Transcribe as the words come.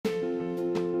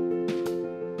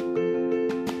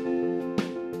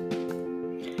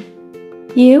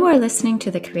You are listening to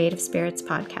the Creative Spirits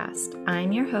Podcast.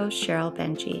 I'm your host, Cheryl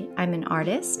Benji. I'm an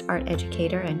artist, art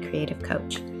educator, and creative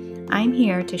coach. I'm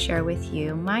here to share with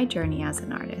you my journey as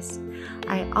an artist.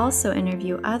 I also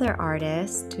interview other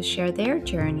artists to share their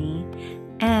journey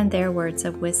and their words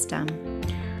of wisdom.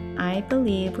 I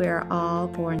believe we are all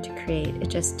born to create. It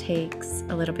just takes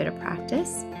a little bit of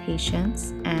practice,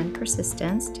 patience, and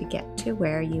persistence to get to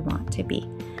where you want to be.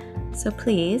 So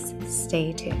please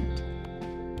stay tuned.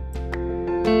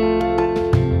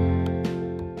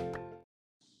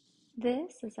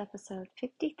 This is episode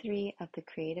 53 of the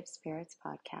Creative Spirits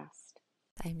Podcast.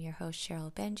 I'm your host,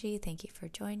 Cheryl Benji. Thank you for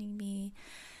joining me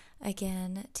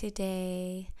again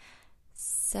today.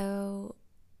 So,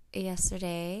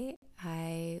 yesterday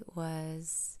I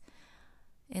was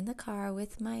in the car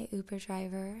with my Uber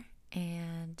driver,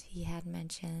 and he had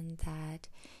mentioned that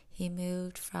he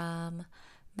moved from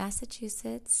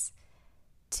Massachusetts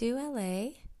to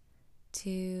LA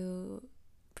to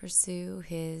pursue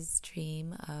his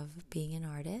dream of being an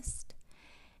artist.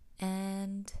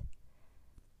 And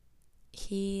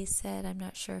he said, I'm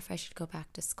not sure if I should go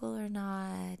back to school or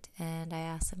not. And I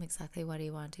asked him exactly what he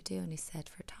wanted to do, and he said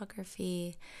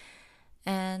photography.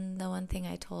 And the one thing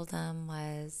I told him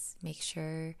was make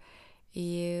sure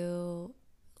you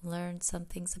learn some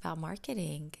things about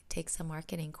marketing. Take some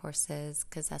marketing courses,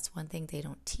 because that's one thing they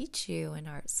don't teach you in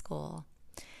art school.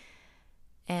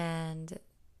 And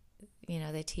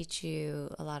they teach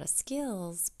you a lot of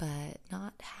skills, but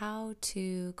not how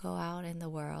to go out in the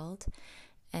world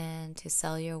and to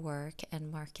sell your work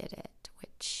and market it,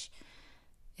 which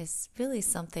is really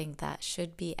something that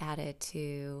should be added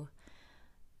to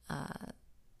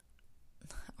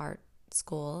art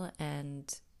school,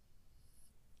 and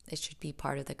it should be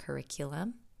part of the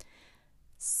curriculum.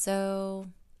 So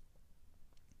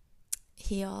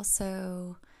he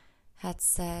also had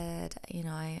said,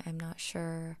 I'm not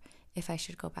sure if I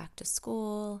should go back to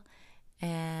school,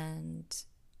 and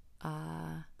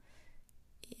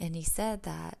he said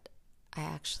that I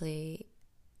actually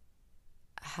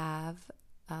have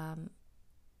a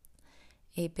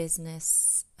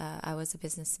business. I was a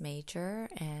business major,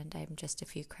 and I'm just a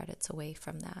few credits away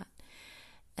from that.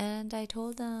 And I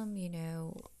told him,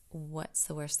 what's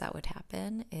the worst that would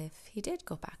happen if he did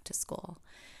go back to school.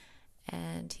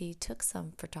 And he took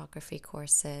some photography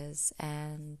courses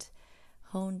and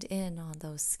honed in on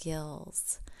those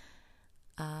skills.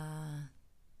 I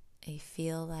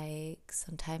feel like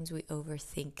sometimes we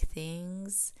overthink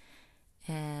things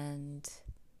and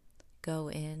go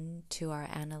into our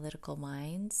analytical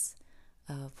minds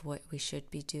of what we should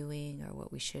be doing or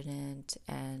what we shouldn't,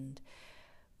 and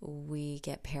we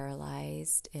get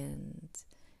paralyzed in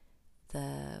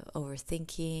the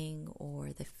overthinking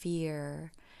or the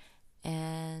fear,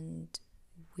 and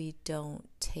we don't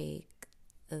take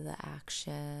the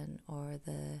action or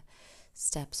the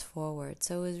steps forward.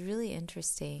 So it was really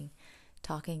interesting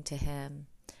talking to him,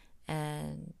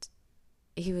 and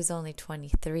he was only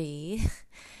 23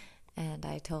 and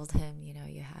I told him,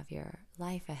 you have your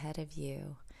life ahead of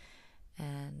you,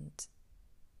 and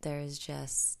there's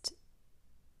just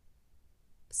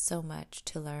so much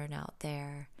to learn out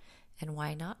there, and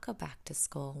why not go back to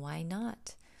school? Why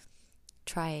not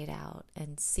try it out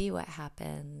and see what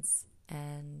happens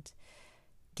and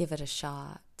give it a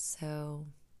shot? So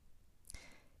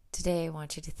today I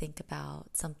want you to think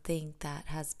about something that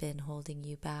has been holding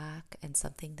you back and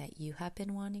something that you have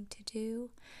been wanting to do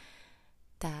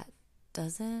that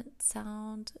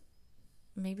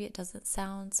maybe it doesn't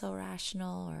sound so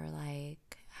rational, or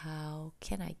like, how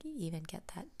can I even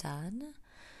get that done?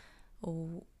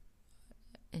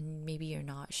 And maybe you're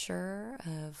not sure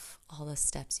of all the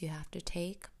steps you have to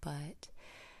take, but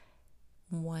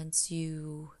once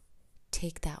you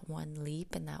take that one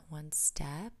leap and that one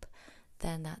step,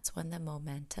 then that's when the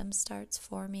momentum starts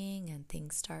forming and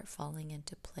things start falling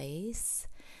into place,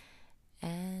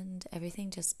 and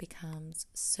everything just becomes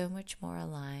so much more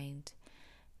aligned.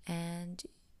 And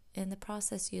in the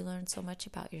process, you learn so much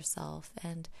about yourself,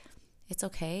 and it's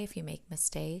okay if you make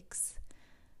mistakes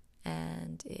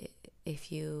and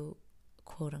if you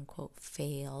quote unquote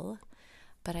fail,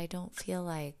 but I don't feel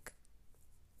like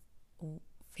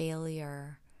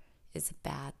failure is a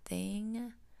bad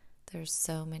thing. There's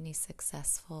so many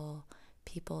successful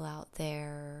people out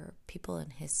there, people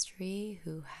in history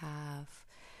who have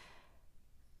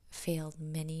failed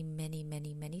many, many,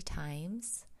 many, many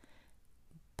times,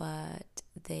 but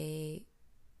they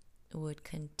would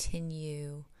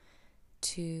continue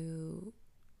to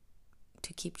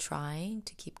keep trying,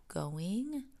 to keep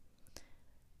going.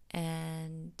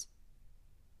 And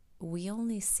we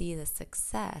only see the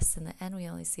success. In the end, we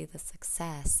only see the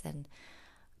success. And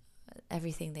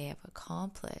everything they have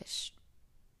accomplished,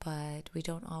 but we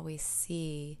don't always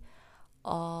see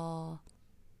all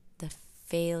the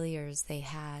failures they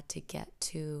had to get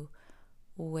to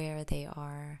where they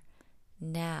are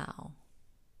now.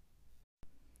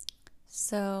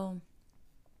 So,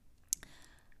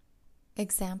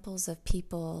 examples of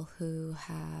people who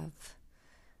have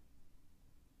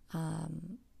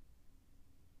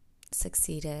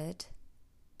succeeded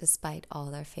despite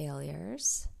all their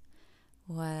failures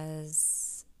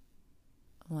was,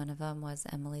 one of them was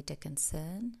Emily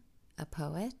Dickinson, a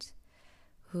poet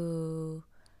who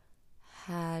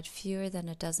had fewer than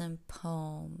a dozen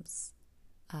poems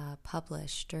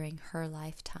published during her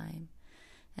lifetime.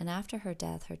 And after her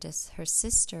death, her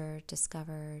sister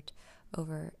discovered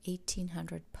over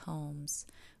 1,800 poems,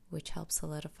 which helped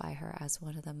solidify her as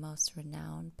one of the most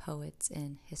renowned poets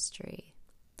in history.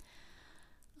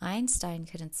 Einstein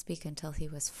couldn't speak until he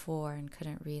was 4 and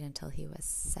couldn't read until he was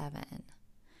 7.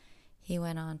 He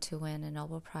went on to win a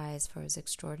Nobel Prize for his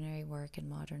extraordinary work in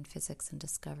modern physics and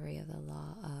discovery of the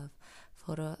law of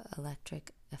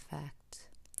photoelectric effect.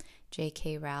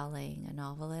 J.K. Rowling, a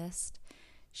novelist,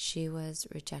 she was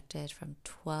rejected from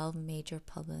 12 major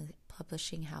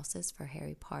publishing houses for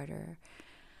Harry Potter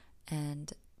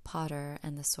and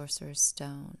the Sorcerer's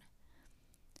Stone.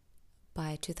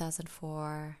 By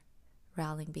 2004,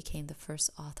 Rowling became the first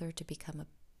author to become a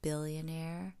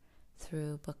billionaire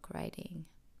through book writing.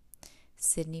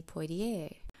 Sidney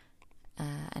Poitier,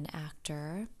 an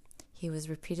actor, he was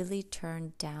repeatedly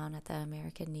turned down at the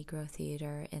American Negro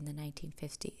Theater in the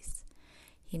 1950s.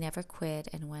 He never quit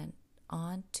and went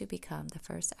on to become the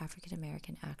first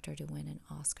African-American actor to win an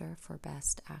Oscar for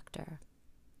Best Actor.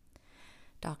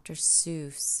 Dr.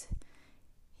 Seuss,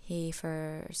 his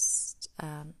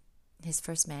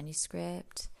first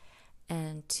manuscript,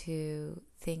 And to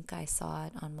Think I Saw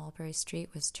It on Mulberry Street,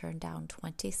 was turned down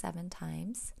 27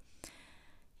 times.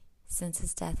 Since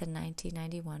his death in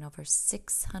 1991, over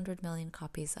 600 million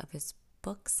copies of his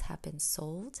books have been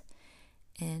sold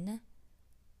in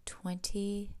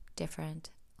 20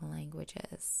 different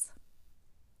languages.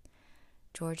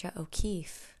 Georgia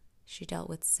O'Keeffe, she dealt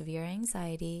with severe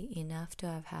anxiety, enough to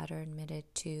have had her admitted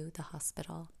to the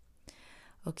hospital.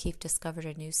 O'Keeffe discovered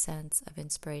a new sense of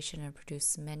inspiration and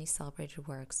produced many celebrated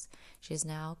works. She is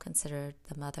now considered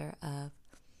the mother of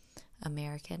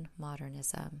American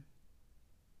modernism.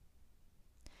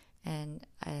 And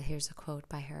here's a quote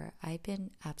by her. "I've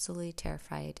been absolutely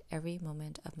terrified every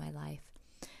moment of my life,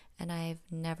 and I've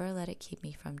never let it keep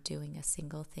me from doing a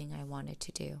single thing I wanted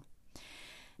to do."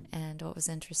 And what was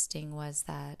interesting was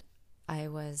that I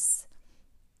was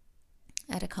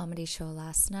at a comedy show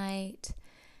last night,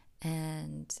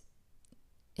 and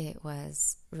it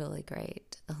was really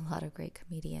great. A lot of great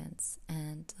comedians.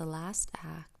 And the last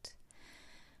act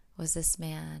was this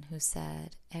man who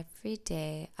said, every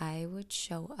day I would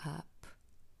show up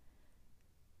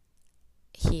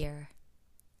here.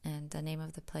 And the name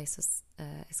of the place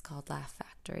is called Laugh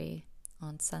Factory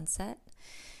on Sunset.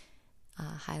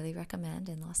 Highly recommend,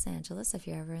 in Los Angeles if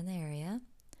you're ever in the area.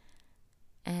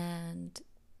 And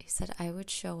he said, I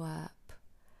would show up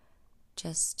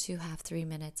just to have 3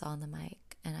 minutes on the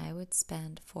mic, and I would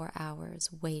spend 4 hours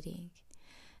waiting.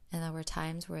 And there were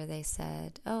times where they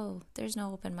said, oh, there's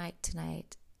no open mic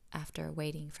tonight, after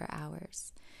waiting for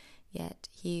hours. Yet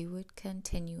he would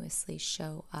continuously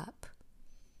show up,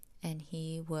 and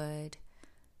he would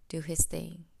do his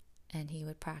thing, and he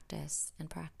would practice and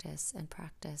practice and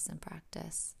practice and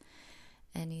practice.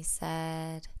 And he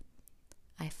said,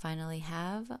 I finally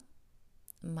have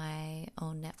my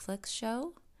own Netflix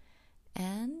show,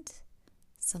 and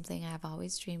something I've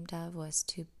always dreamed of was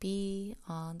to be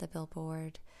on the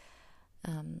billboard,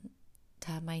 to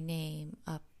have my name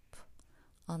up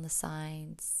on the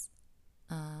signs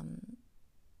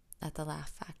at the Laugh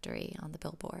Factory on the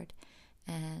billboard.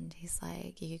 And he's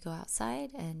like, you could go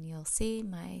outside and you'll see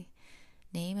my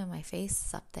name and my face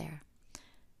is up there.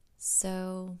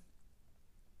 So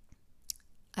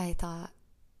I thought,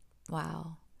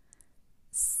 wow,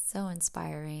 so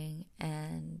inspiring,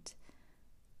 and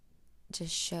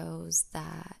just shows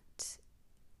that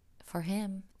for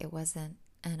him it wasn't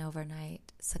an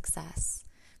overnight success.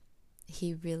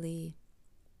 He really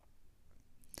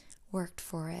worked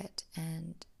for it,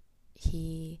 and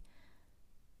he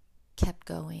kept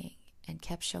going and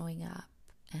kept showing up,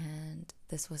 and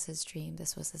this was his dream,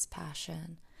 this was his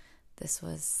passion, this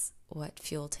was what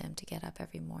fueled him to get up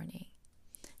every morning.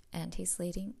 And he's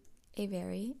leading a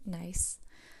very nice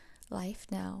life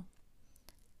now.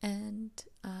 And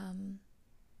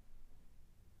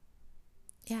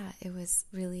yeah, it was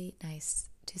really nice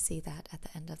to see that at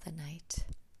the end of the night.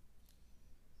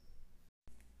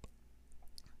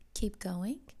 keep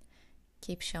going,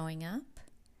 keep showing up,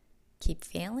 keep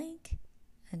failing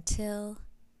until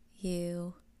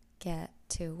you get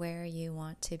to where you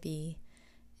want to be,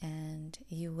 and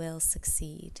you will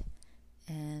succeed.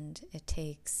 And it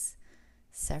takes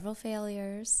several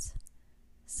failures,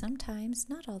 sometimes,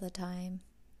 not all the time,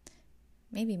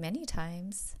 maybe many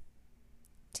times,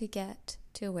 to get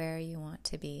to where you want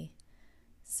to be.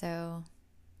 So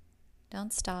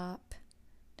don't stop.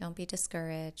 Don't be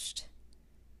discouraged.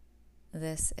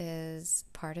 This is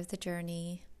part of the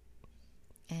journey,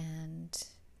 and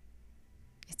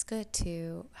it's good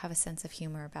to have a sense of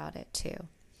humor about it too,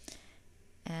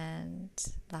 and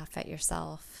laugh at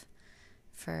yourself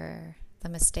for the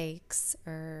mistakes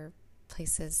or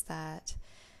places that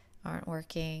aren't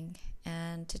working,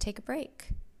 and to take a break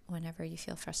whenever you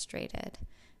feel frustrated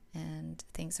and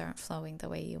things aren't flowing the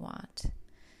way you want.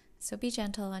 So be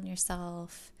gentle on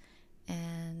yourself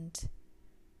and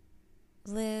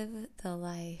live the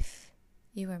life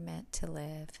you were meant to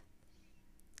live.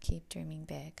 Keep dreaming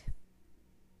big.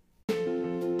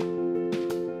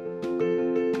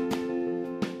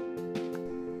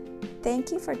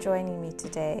 Thank you for joining me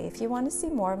today. If you want to see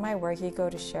more of my work, you go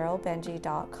to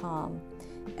CherylBenji.com.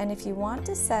 And if you want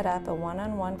to set up a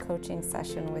one-on-one coaching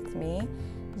session with me,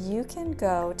 you can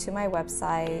go to my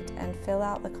website and fill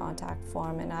out the contact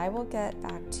form, and I will get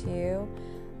back to you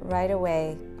right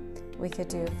away. We could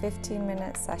do a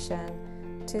 15-minute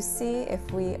session to see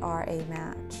if we are a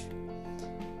match.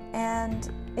 And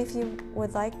if you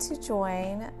would like to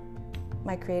join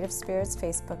my Creative Spirits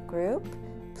Facebook group,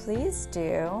 please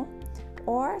do,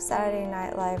 or Saturday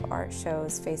Night Live Art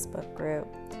Show's Facebook group.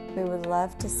 We would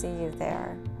love to see you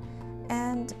there.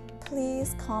 And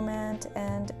please comment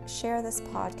and share this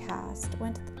podcast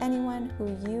with anyone who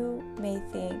you may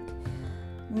think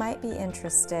might be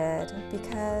interested,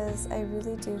 because I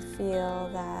really do feel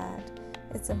that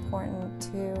it's important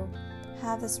to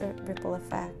have this ripple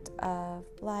effect of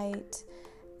light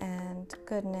and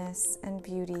goodness and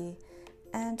beauty,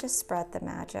 and just spread the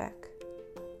magic.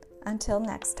 Until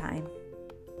next time.